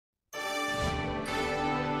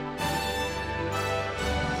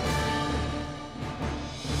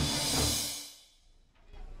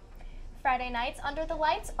Friday nights under the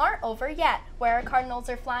lights aren't over yet, where our Cardinals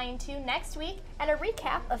are flying to next week, and a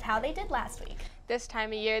recap of how they did last week. This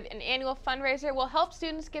time of year, an annual fundraiser will help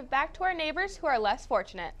students give back to our neighbors who are less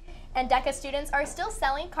fortunate. And DECA students are still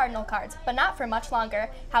selling Cardinal cards, but not for much longer.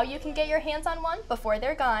 How you can get your hands on one before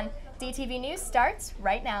they're gone. DTV News starts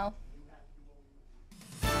right now.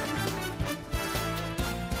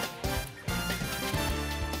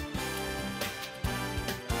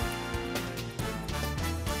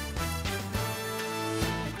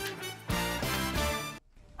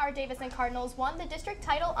 Our Davison Cardinals won the district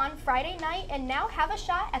title on Friday night and now have a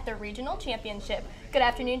shot at the regional championship. Good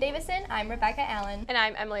afternoon, Davison. I'm Rebecca Allen. And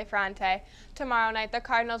I'm Emily Ferrante. Tomorrow night, the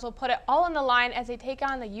Cardinals will put it all on the line as they take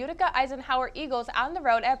on the Utica Eisenhower Eagles on the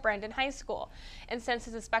road at Brandon High School. And since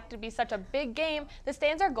it's expected to be such a big game, the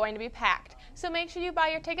stands are going to be packed. So make sure you buy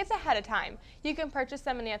your tickets ahead of time. You can purchase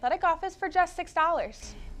them in the athletic office for just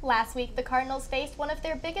 $6. Last week, the Cardinals faced one of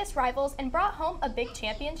their biggest rivals and brought home a big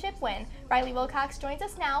championship win. Riley Wilcox joins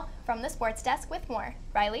us now from the sports desk with more.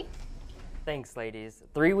 Riley? Thanks, ladies.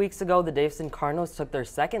 3 weeks ago, the Davison Cardinals took their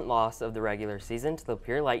second loss of the regular season to the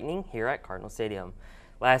Pierre Lightning here at Cardinal Stadium.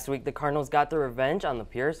 Last week, the Cardinals got their revenge on the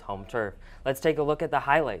Pierre's home turf. Let's take a look at the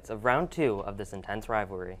highlights of round 2 of this intense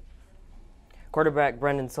rivalry. Quarterback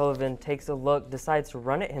Brendan Sullivan takes a look, decides to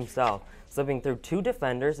run it himself, slipping through 2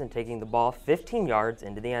 defenders and taking the ball 15 yards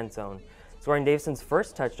into the end zone, scoring Davison's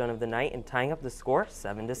first touchdown of the night and tying up the score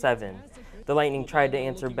 7-7. The Lightning tried to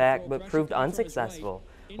answer back but proved unsuccessful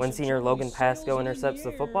when senior Logan Pasco intercepts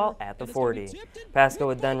the football at the 40. Pasco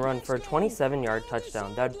would then run for a 27-yard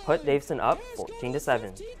touchdown that would put Davison up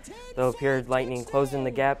 14-7. The Pierre Lightning closed in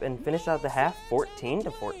the gap and finished out the half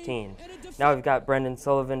 14-14. Now we've got Brendan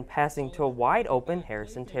Sullivan passing to a wide-open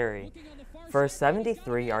Harrison Terry for a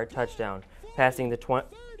 73-yard touchdown, passing the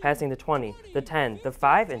 20, the 10, the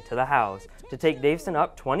 5, and to the house to take Davison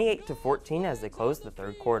up 28-14 as they closed the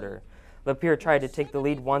third quarter. Lapeer tried to take the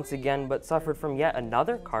lead once again, but suffered from yet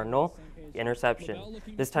another Cardinal interception.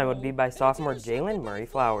 This time would be by sophomore Jalen Murray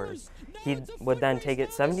Flowers. He would then take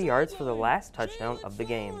it 70 yards for the last touchdown of the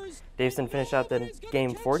game. Davison finished out the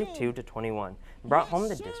game 42-21 and brought home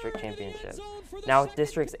the district championship. Now with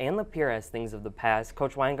districts and Lapeer as things of the past,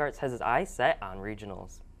 Coach Weingartz has his eyes set on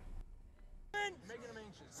regionals.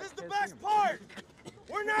 This is the best part!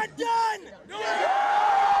 We're not done!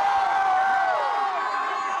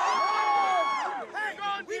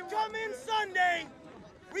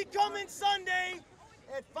 We come in Sunday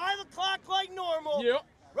at 5 o'clock like normal,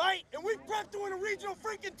 right? And we prep to win a regional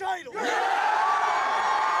freaking title.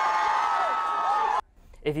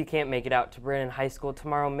 If you can't make it out to Brandon High School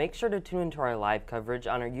tomorrow, make sure to tune into our live coverage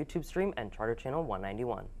on our YouTube stream and Charter Channel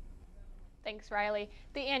 191. Thanks, Riley.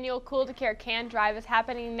 The annual Cool to Care can drive is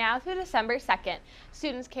happening now through December 2nd.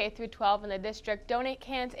 Students K through 12 in the district donate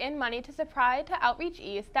cans and money to supply to Outreach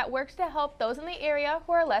East that works to help those in the area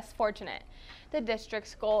who are less fortunate. The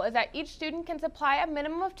district's goal is that each student can supply a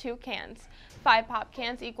minimum of 2 cans. 5 pop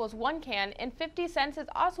cans equals 1 can, and 50 cents is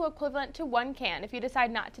also equivalent to 1 can if you decide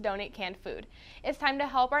not to donate canned food. It's time to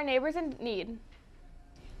help our neighbors in need.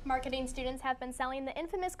 Marketing students have been selling the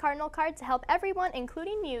infamous Cardinal card to help everyone,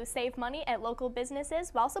 including you, save money at local businesses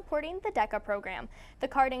while supporting the DECA program. The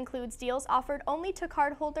card includes deals offered only to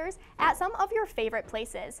card holders at some of your favorite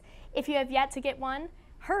places. If you have yet to get one,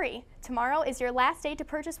 hurry! Tomorrow is your last day to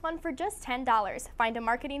purchase one for just $10. Find a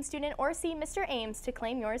marketing student or see Mr. Ames to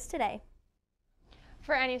claim yours today.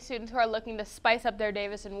 For any students who are looking to spice up their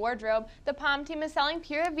Davison wardrobe, the POM team is selling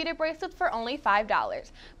Pura Vida bracelets for only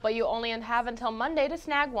 $5, but you only have until Monday to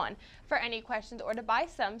snag one. For any questions or to buy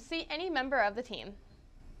some, see any member of the team.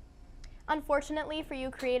 Unfortunately for you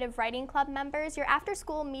Creative Writing Club members, your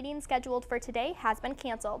after-school meeting scheduled for today has been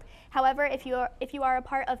canceled. However, if you are a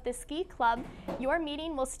part of the Ski Club, your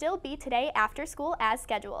meeting will still be today after school as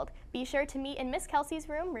scheduled. Be sure to meet in Miss Kelsey's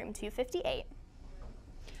room, room 258.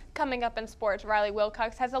 Coming up in sports, Riley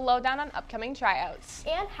Wilcox has a lowdown on upcoming tryouts.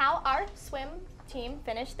 And how our swim team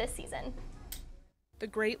finished this season. The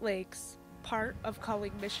Great Lakes, part of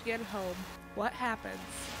calling Michigan home. What happens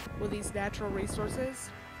when these natural resources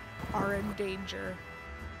are in danger?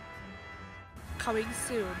 Coming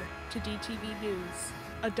soon to DTV News,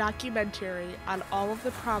 a documentary on all of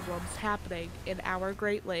the problems happening in our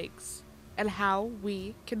Great Lakes and how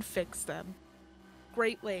we can fix them.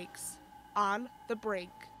 Great Lakes, on the brink.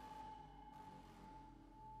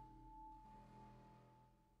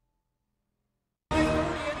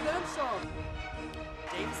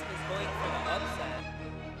 Davison is going for the upset.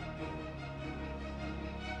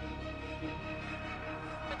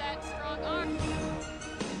 With that strong arm.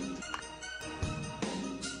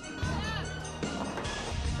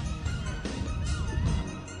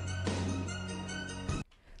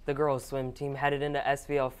 The girls swim team headed into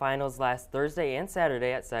SVL finals last Thursday and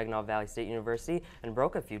Saturday at Saginaw Valley State University and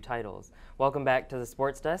broke a few titles. Welcome back to the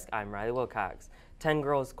Sports Desk. I'm Riley Wilcox. 10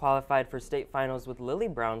 girls qualified for state finals, with Lily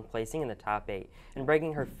Brown placing in the top 8 and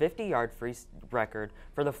breaking her 50-yard free record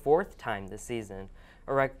for the 4th time this season.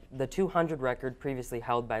 The 200 record previously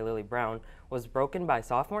held by Lily Brown was broken by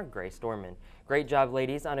sophomore Grace Dorman. Great job,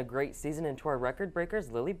 ladies, on a great season, and to our record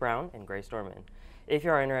breakers, Lily Brown and Grace Dorman. If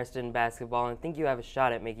you are interested in basketball and think you have a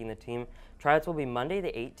shot at making the team, tryouts will be Monday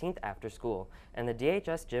the 18th after school and the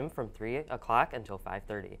DHS gym from 3 o'clock until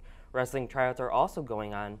 5:30. Wrestling tryouts are also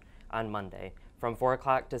going on Monday from 4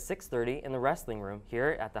 o'clock to 6:30 in the wrestling room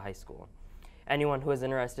here at the high school. Anyone who is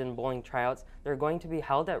interested in bowling tryouts, they're going to be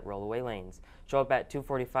held at Rollaway Lanes. Show up at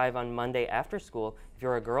 2:45 on Monday after school if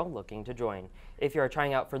you're a girl looking to join. If you are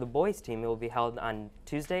trying out for the boys team, it will be held on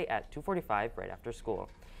Tuesday at 2:45 right after school.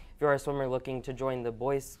 If you are a swimmer looking to join the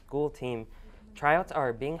boys' school team, tryouts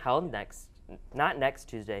are being held not next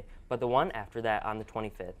Tuesday, but the one after that on the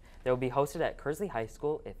 25th. They will be hosted at Kearsley High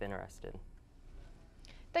School if interested.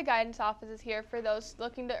 The guidance office is here for those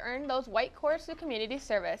looking to earn those white cores through community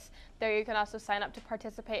service. There you can also sign up to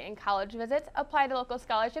participate in college visits, apply to local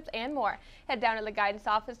scholarships, and more. Head down to the guidance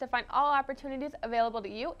office to find all opportunities available to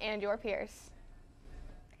you and your peers.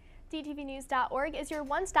 DTVnews.org is your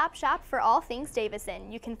one-stop shop for all things Davison.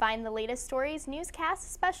 You can find the latest stories, newscasts,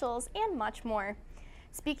 specials, and much more.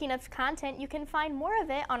 Speaking of content, you can find more of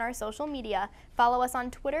it on our social media. Follow us on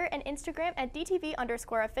Twitter and Instagram at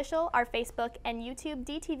DTV_official, our Facebook and YouTube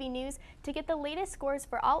DTV News to get the latest scores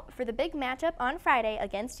for the big matchup on Friday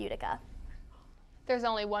against Utica. There's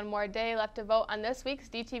only one more day left to vote on this week's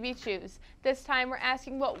DTV Choose. This time we're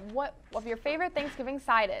asking what of your favorite Thanksgiving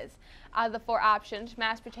side is. Out of the 4 options,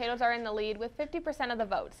 mashed potatoes are in the lead with 50% of the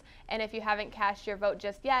votes. And if you haven't cast your vote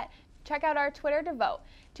just yet, check out our Twitter to vote.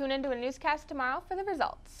 Tune into a newscast tomorrow for the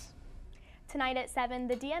results. Tonight at 7,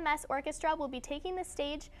 the DMS Orchestra will be taking the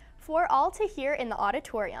stage for all to hear in the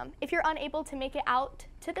auditorium. If you're unable to make it out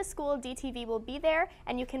to the school, DTV will be there,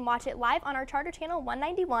 and you can watch it live on our Charter Channel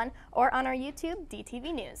 191 or on our YouTube,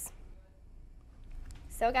 DTV News.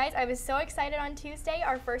 So guys, I was so excited on Tuesday,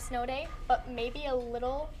 our first snow day, but maybe a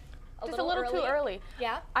little too early.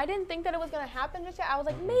 Yeah? I didn't think that it was going to happen just yet. I was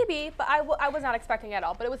like, maybe, but I was not expecting it at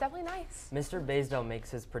all. But it was definitely nice. Mr. Baisdell makes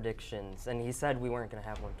his predictions, and he said we weren't going to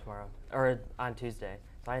have one tomorrow, or on Tuesday.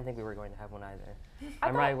 So I didn't think we were going to have one either.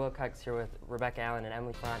 I'm Riley Wilcox here with Rebecca Allen and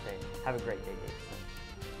Emily Ferrante. Have a great day, Dave.